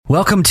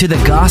Welcome to the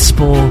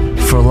Gospel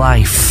for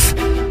Life.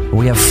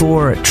 We have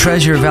 4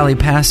 Treasure Valley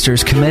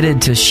pastors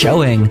committed to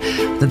showing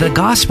that the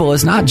gospel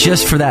is not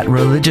just for that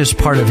religious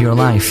part of your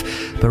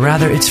life, but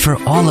rather it's for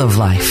all of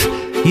life.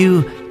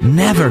 You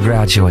never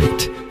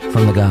graduate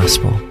from the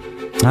gospel.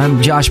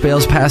 I'm Josh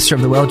Bales, pastor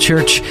of the Well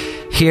Church,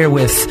 here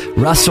with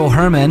Russell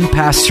Herman,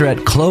 pastor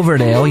at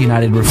Cloverdale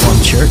United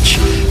Reformed Church,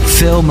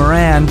 Phil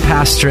Moran,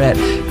 pastor at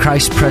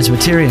Christ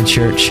Presbyterian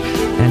Church,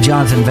 and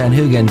Jonathan Van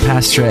Hoogen,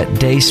 pastor at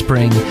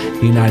Dayspring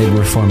United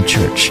Reformed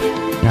Church.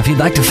 Now, if you'd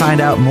like to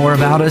find out more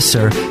about us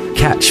or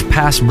catch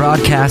past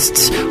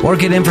broadcasts or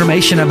get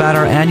information about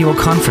our annual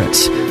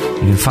conference,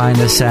 you can find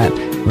us at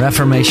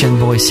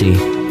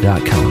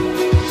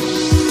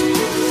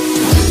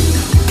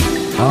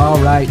reformationboise.com.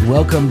 All right,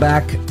 welcome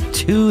back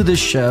to the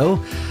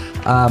show.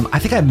 I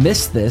think I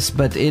missed this,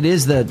 but it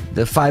is the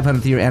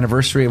 500th year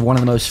anniversary of one of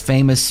the most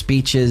famous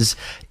speeches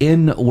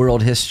in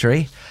world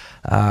history.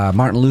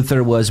 Martin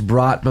Luther was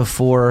brought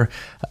before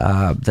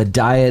the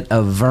Diet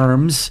of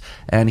Worms,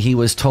 and he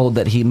was told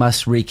that he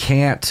must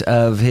recant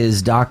of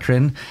his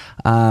doctrine.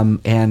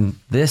 And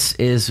this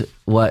is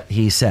what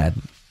he said.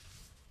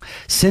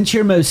 Since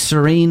your most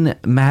serene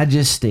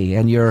majesty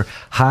and your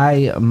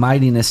high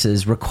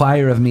mightinesses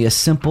require of me a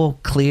simple,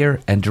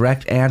 clear, and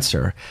direct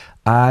answer,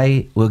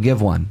 I will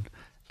give one,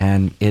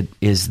 and it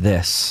is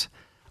this.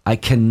 I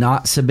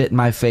cannot submit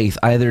my faith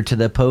either to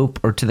the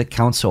Pope or to the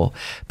Council,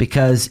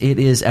 because it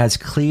is as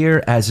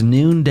clear as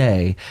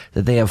noonday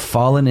that they have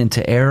fallen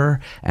into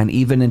error and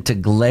even into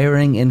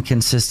glaring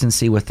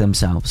inconsistency with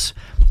themselves.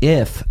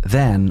 If,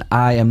 then,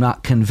 I am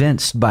not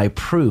convinced by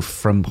proof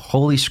from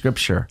Holy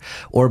Scripture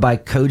or by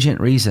cogent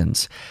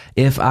reasons,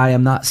 if I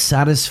am not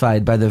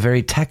satisfied by the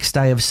very text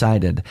I have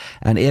cited,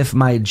 and if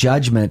my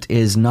judgment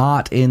is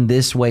not in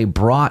this way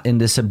brought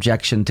into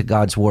subjection to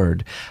God's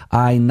Word,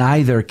 I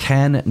neither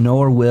can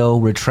nor will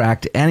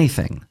retract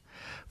anything,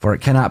 for it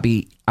cannot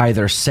be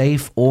either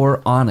safe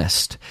or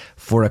honest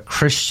for a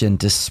Christian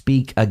to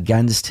speak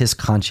against his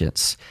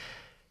conscience.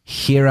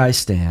 Here I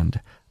stand.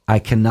 I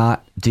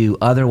cannot do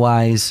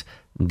otherwise.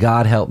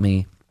 God help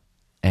me.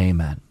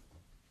 Amen.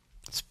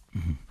 It's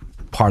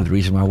part of the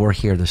reason why we're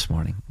here this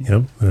morning.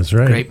 Yep, that's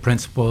right. Great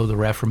principle of the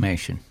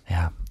Reformation.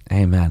 Yeah,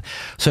 amen.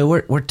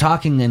 So we're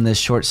talking in this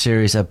short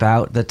series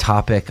about the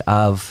topic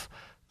of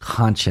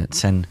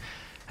conscience. And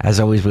as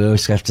always, we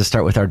always have to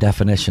start with our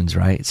definitions,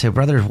 right? So,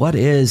 brothers, what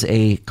is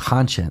a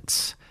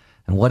conscience,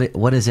 and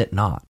what is it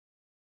not?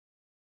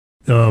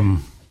 The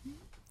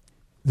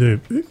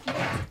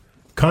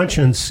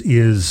conscience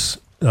is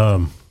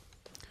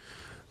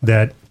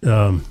that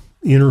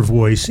inner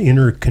voice,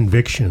 inner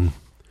conviction,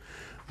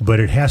 but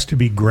it has to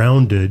be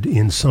grounded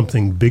in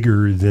something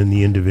bigger than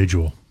the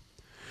individual.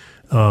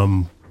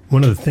 One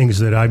of the things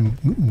that I'm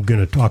going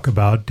to talk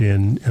about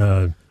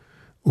and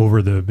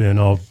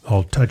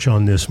I'll touch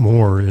on this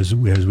more as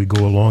we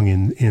go along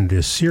in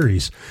this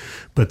series,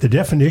 but the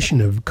definition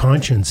of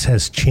conscience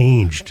has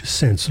changed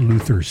since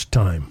Luther's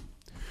time.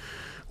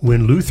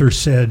 When Luther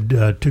said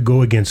to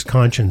go against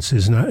conscience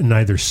is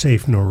neither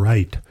safe nor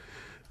right,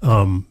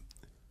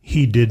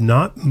 he did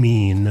not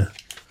mean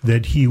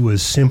that he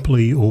was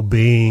simply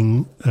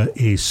obeying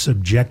a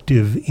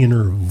subjective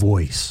inner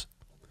voice.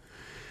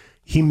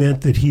 He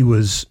meant that he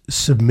was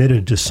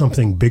submitted to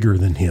something bigger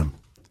than him.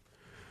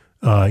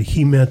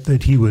 He meant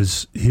that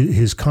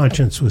his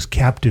conscience was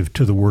captive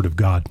to the Word of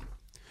God,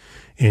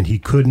 and he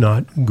could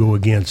not go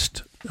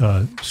against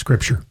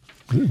Scripture,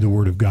 the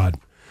Word of God.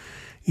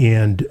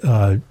 And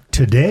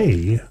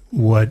today,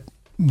 what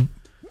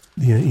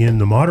in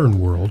the modern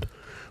world,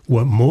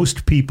 what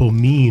most people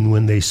mean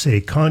when they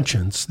say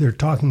conscience, they're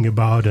talking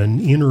about an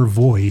inner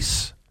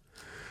voice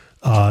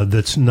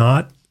that's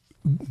not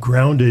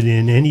grounded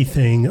in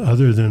anything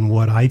other than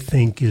what I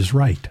think is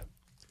right.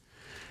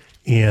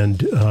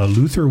 And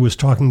Luther was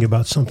talking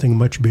about something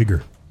much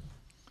bigger.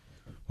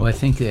 Well, I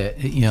think that,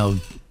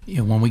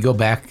 when we go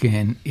back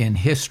in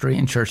history,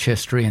 in church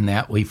history and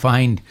that, we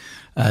find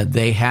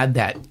they had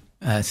that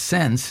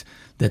sense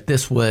that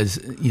this was,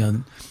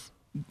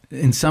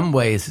 in some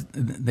ways,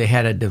 they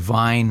had a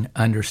divine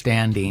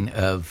understanding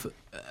of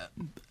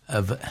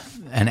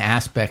an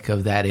aspect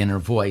of that inner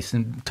voice.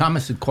 And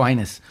Thomas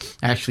Aquinas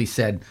actually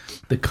said,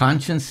 the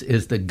conscience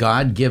is the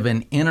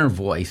God-given inner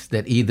voice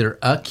that either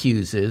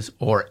accuses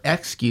or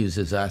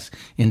excuses us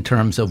in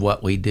terms of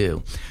what we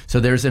do.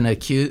 So there's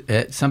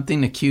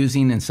something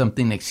accusing and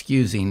something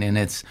excusing, and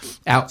it's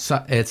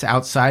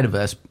outside of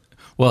us.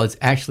 Well, it's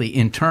actually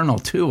internal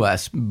to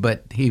us,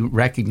 but he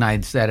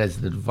recognized that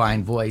as the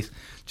divine voice.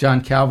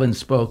 John Calvin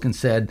spoke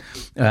of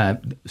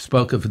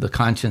the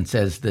conscience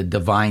as the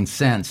divine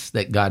sense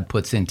that God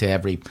puts into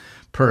every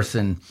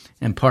person,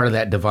 and part of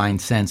that divine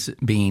sense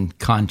being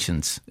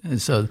conscience.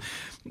 And so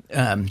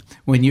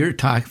when you're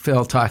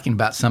Phil, talking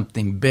about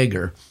something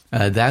bigger,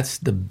 that's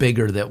the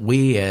bigger that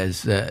we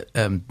as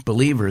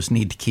believers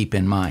need to keep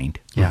in mind.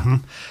 Yeah.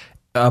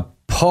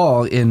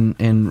 Paul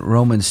in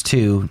Romans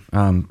 2,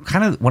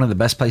 kind of one of the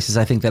best places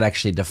I think that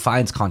actually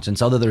defines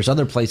conscience, although there's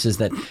other places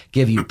that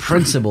give you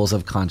principles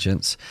of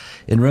conscience.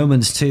 In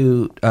Romans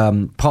 2,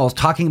 Paul's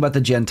talking about the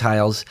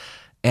Gentiles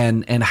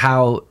and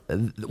how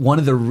one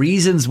of the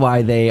reasons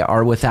why they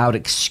are without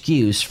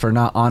excuse for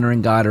not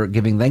honoring God or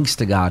giving thanks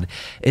to God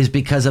is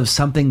because of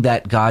something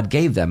that God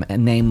gave them,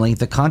 and namely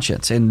the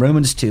conscience. In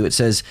Romans 2, it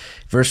says,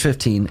 verse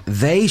 15,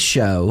 they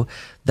show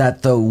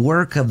that the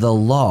work of the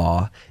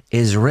law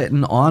is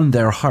written on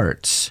their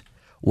hearts,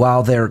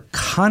 while their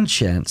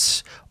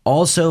conscience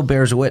also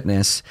bears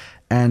witness,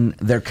 and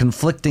their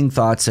conflicting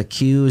thoughts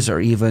accuse or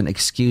even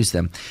excuse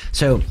them.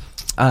 So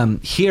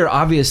here,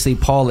 obviously,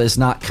 Paul is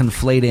not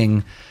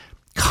conflating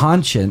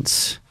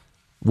conscience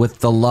with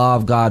the law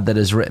of God that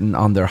is written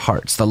on their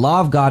hearts. The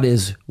law of God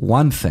is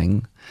one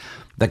thing.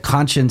 The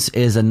conscience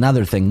is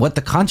another thing. What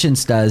the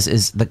conscience does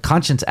is the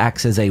conscience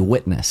acts as a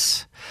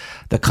witness.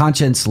 The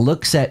conscience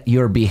looks at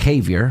your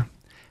behavior,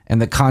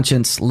 and the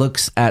conscience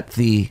looks at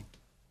the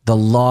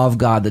law of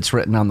God that's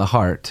written on the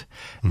heart.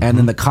 Mm-hmm. And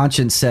then the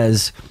conscience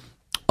says,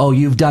 oh,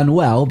 you've done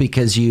well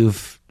because your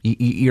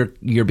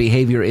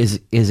behavior is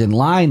in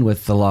line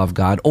with the law of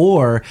God,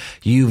 or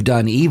you've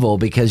done evil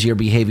because your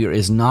behavior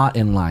is not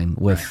in line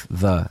with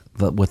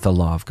with the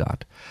law of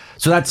God.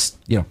 So that's,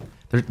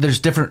 there's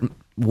different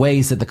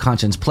ways that the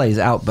conscience plays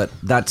out, but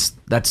that's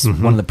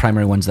mm-hmm. one of the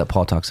primary ones that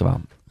Paul talks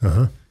about.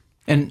 Uh-huh.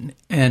 And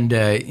in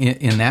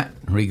that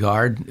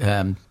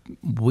regard,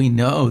 we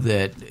know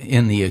that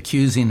in the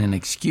accusing and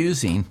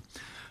excusing,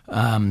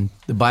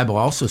 the Bible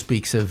also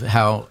speaks of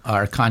how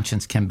our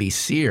conscience can be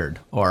seared,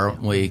 or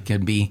we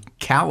can be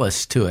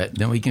callous to it.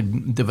 Then we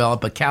can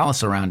develop a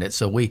callus around it.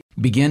 So we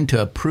begin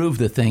to approve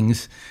the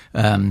things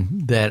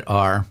that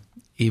are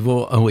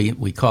evil.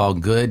 We call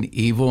good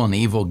evil and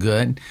evil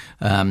good.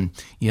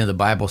 The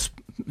Bible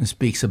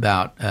speaks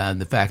about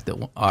the fact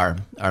that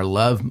our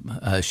love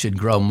should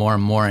grow more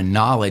and more in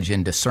knowledge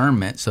and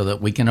discernment, so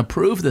that we can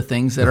approve the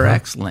things that are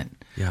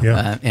excellent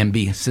and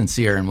be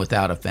sincere and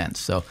without offense.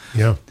 So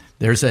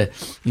there's a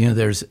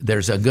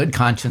good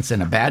conscience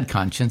and a bad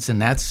conscience,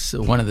 and that's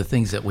one of the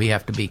things that we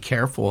have to be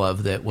careful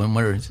of. That when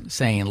we're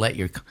saying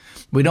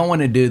we don't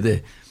want to do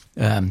the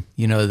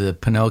the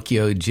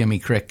Pinocchio, Jimmy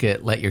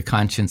Cricket, let your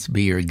conscience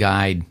be your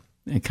guide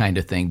kind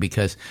of thing,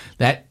 because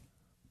that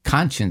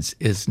conscience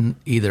is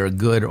either a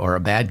good or a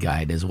bad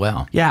guide as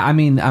well. Yeah, I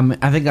mean,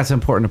 I think that's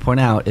important to point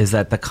out, is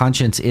that the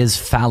conscience is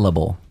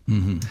fallible.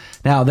 Mm-hmm.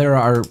 Now, there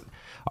are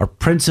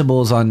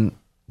principles on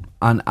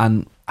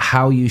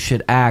how you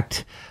should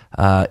act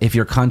if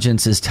your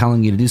conscience is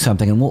telling you to do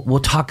something, and we'll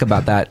talk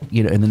about that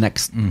in the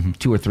next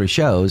 2 or 3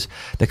 shows.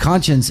 The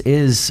conscience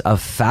is a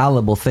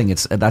fallible thing.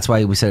 That's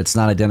why we said it's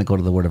not identical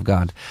to the Word of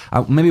God.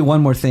 Maybe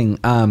one more thing.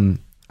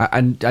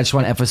 I just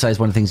want to emphasize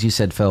one of the things you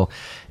said, Phil,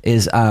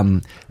 is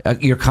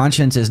your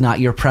conscience is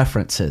not your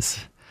preferences.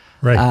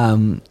 Right.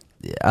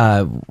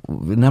 A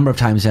number of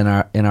times in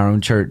our own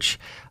church,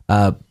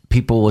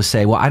 people will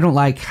say, well, I don't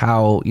like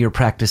how you're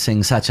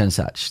practicing such and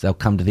such. They'll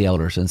come to the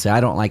elders and say, I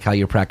don't like how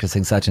you're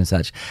practicing such and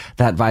such.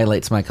 That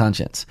violates my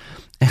conscience.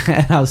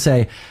 And I'll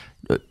say,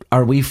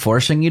 are we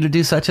forcing you to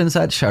do such and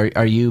such?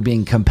 Are you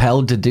being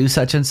compelled to do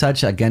such and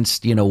such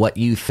against, what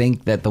you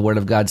think that the Word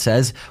of God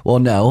says? Well,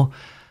 no.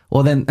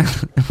 Well, then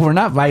we're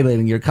not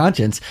violating your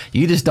conscience.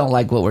 You just don't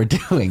like what we're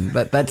doing.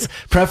 But that's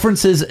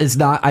preferences is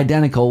not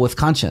identical with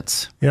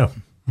conscience. Yeah.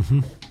 Mm-hmm.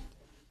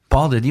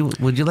 Paul,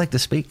 would you like to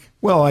speak?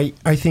 Well,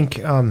 I think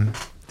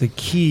the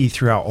key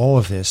throughout all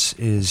of this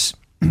is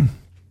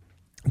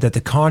that the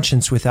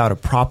conscience without a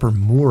proper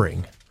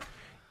mooring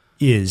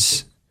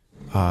is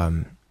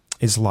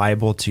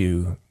liable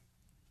to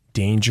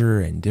danger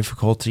and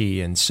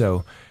difficulty. And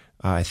so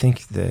I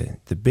think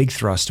the big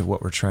thrust of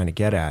what we're trying to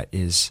get at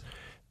is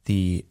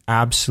the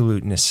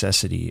absolute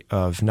necessity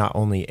of not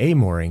only a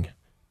mooring,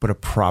 but a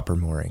proper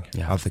mooring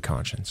of the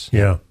conscience.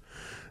 Yeah.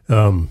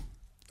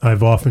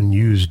 I've often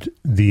used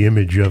the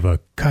image of a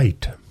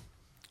kite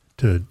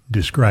to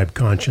describe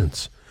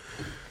conscience.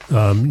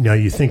 Now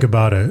you think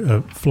about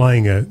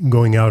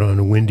going out on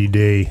a windy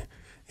day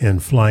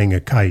and flying a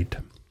kite.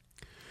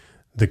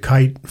 The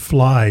kite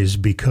flies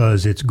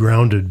because it's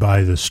grounded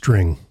by the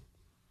string.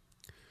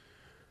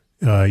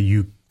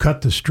 You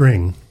cut the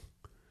string,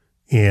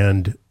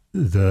 and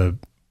the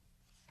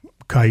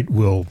kite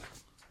will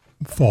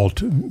fall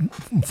to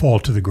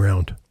the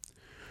ground.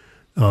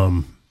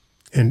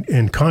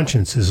 And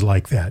conscience is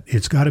like that.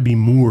 It's got to be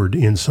moored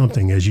in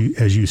something, as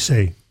you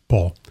say,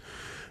 Paul,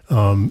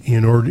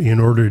 in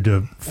order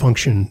to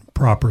function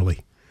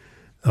properly.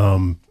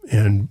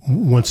 And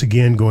once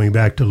again, going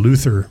back to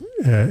Luther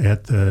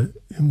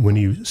when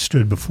he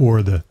stood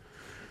before the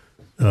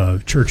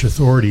church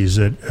authorities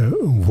at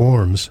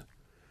Worms,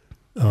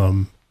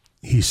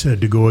 he said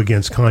to go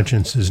against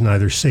conscience is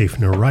neither safe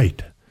nor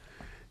right.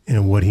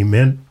 And what he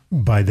meant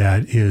by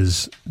that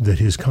is that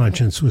his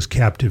conscience was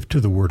captive to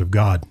the Word of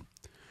God,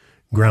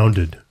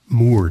 grounded,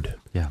 moored.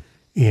 Yeah.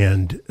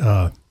 And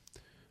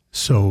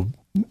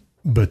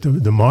but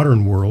the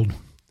modern world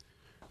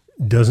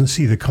doesn't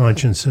see the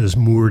conscience as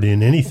moored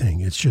in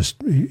anything. It's just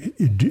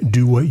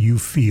do what you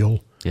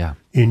feel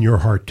in your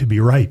heart to be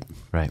right.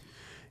 Right.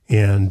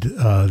 And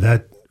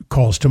that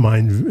calls to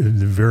mind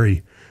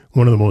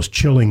one of the most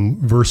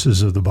chilling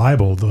verses of the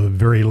Bible, the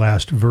very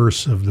last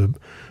verse of the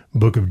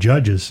book of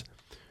Judges,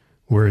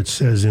 where it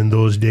says, "In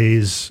those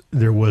days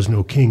there was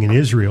no king in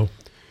Israel.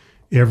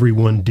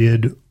 Everyone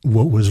did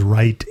what was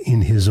right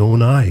in his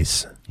own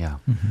eyes." Yeah.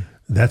 Mm-hmm.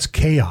 That's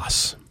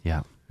chaos.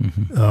 Yeah.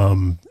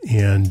 Mm-hmm.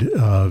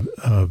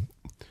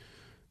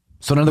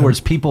 So in other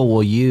words,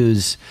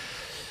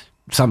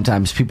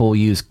 sometimes people will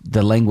use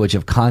the language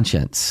of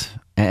conscience.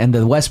 And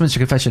the Westminster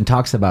Confession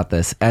talks about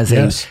this as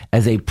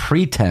a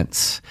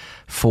pretense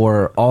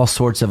for all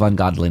sorts of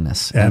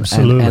ungodliness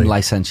and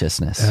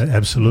licentiousness.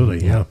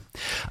 Absolutely, yeah.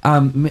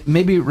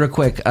 Maybe real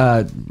quick,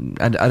 I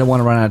don't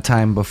want to run out of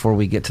time before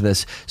we get to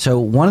this. So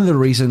one of the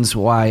reasons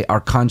why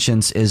our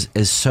conscience is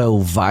so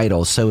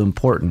vital, so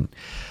important,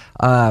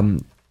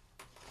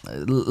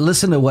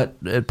 listen to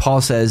what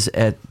Paul says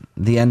at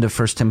the end of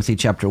 1 Timothy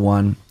chapter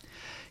 1.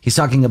 He's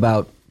talking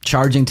about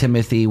charging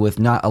Timothy with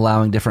not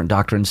allowing different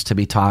doctrines to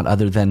be taught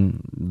other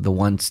than the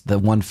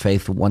one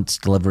faith once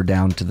delivered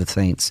down to the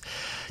saints.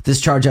 "This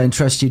charge I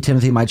entrust you,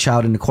 Timothy, my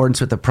child, in accordance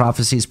with the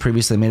prophecies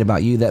previously made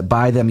about you, that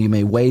by them you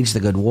may wage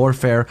the good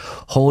warfare,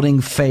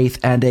 holding faith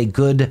and a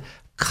good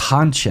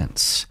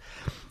conscience.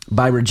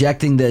 By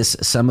rejecting this,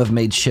 some have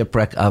made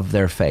shipwreck of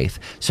their faith."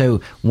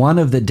 So one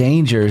of the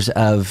dangers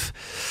of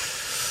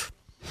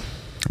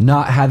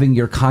not having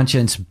your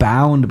conscience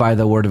bound by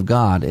the Word of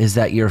God is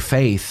that your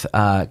faith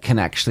can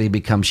actually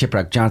become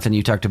shipwrecked. Jonathan,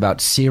 you talked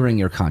about searing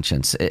your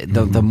conscience.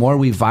 The more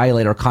we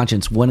violate our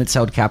conscience when it's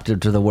held captive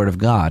to the Word of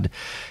God,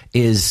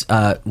 is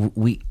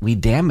we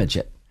damage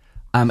it.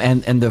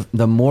 And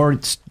the more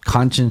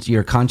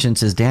your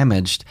conscience is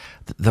damaged,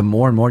 the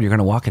more and more you're going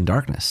to walk in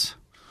darkness.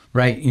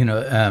 Right.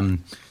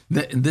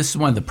 This is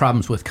one of the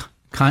problems with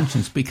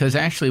conscience, because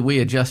actually we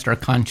adjust our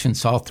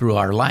conscience all through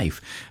our life,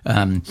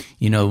 and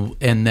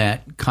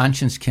that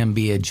conscience can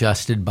be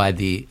adjusted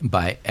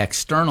by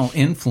external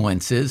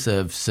influences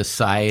of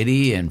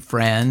society and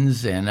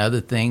friends and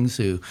other things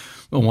who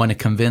want to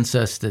convince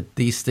us that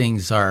these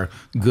things are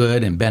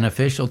good and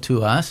beneficial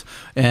to us,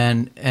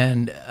 and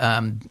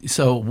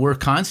so we're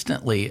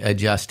constantly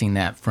adjusting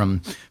that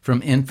from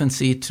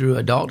infancy through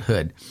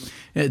adulthood.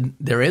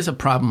 There is a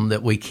problem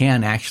that we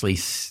can actually,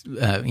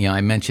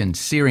 I mentioned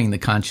searing the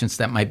conscience.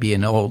 That might be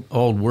an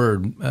old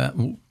word,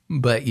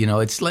 but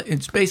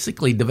it's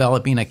basically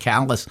developing a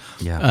callous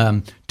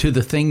to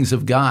the things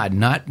of God,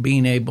 not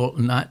being able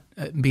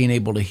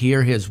to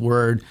hear His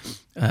word,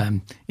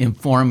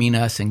 informing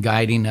us and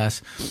guiding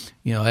us.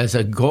 As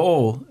a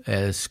goal,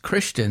 as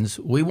Christians,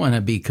 we want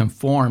to be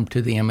conformed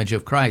to the image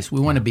of Christ. We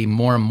want to be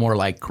more and more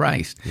like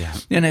Christ. Yeah.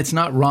 And it's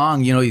not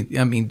wrong.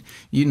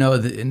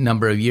 The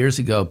number of years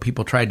ago,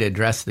 people tried to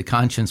address the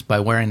conscience by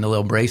wearing the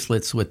little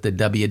bracelets with the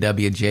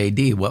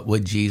WWJD. What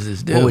would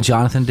Jesus do? What would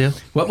Jonathan do?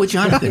 What would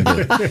Jonathan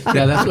do?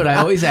 Yeah, that's what I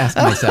always ask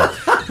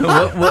myself.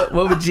 What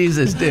would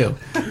Jesus do?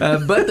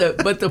 But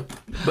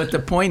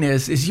the point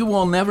is you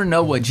will never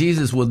know what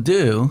Jesus will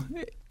do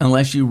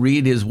unless you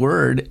read His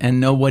word and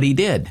know what He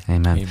did.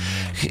 Amen.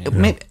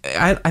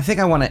 I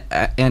think I want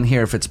to end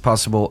here, if it's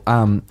possible,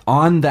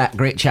 on that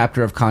great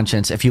chapter of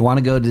conscience. If you want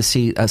to go to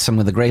see some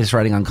of the greatest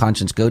writing on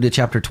conscience, go to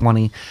chapter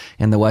 20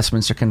 in the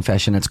Westminster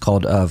Confession. It's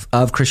called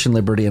of Christian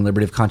Liberty and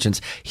Liberty of Conscience.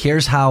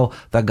 Here's how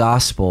the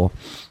gospel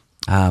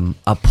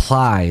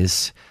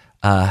has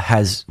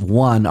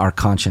won our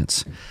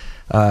conscience.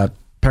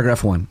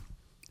 Paragraph 1.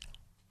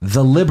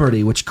 The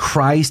liberty which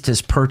Christ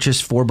has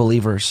purchased for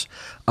believers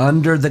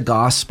under the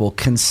gospel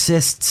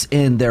consists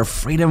in their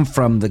freedom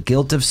from the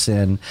guilt of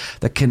sin,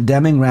 the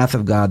condemning wrath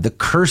of God, the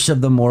curse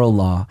of the moral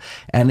law,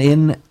 and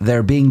in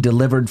their being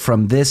delivered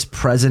from this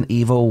present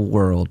evil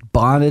world,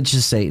 bondage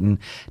to Satan,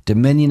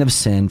 dominion of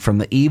sin, from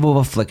the evil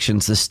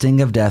afflictions, the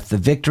sting of death, the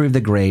victory of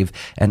the grave,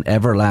 and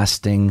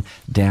everlasting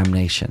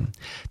damnation.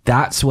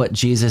 That's what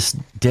Jesus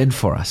did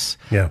for us.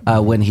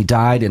 When He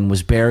died and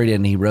was buried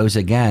and He rose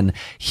again.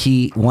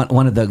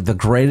 One of the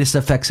greatest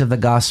effects of the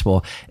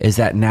gospel is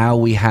that now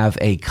we have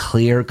a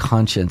clear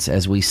conscience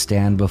as we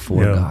stand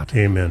before God.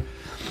 Amen.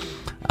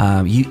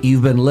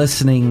 You've been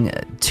listening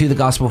to The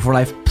Gospel for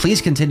Life.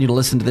 Please continue to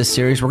listen to this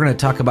series. We're going to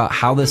talk about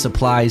how this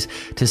applies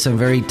to some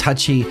very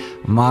touchy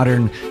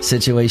modern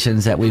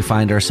situations that we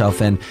find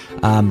ourselves in.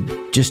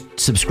 Just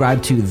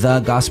subscribe to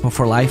The Gospel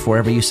for Life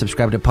wherever you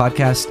subscribe to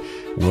podcasts.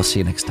 We'll see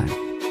you next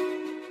time.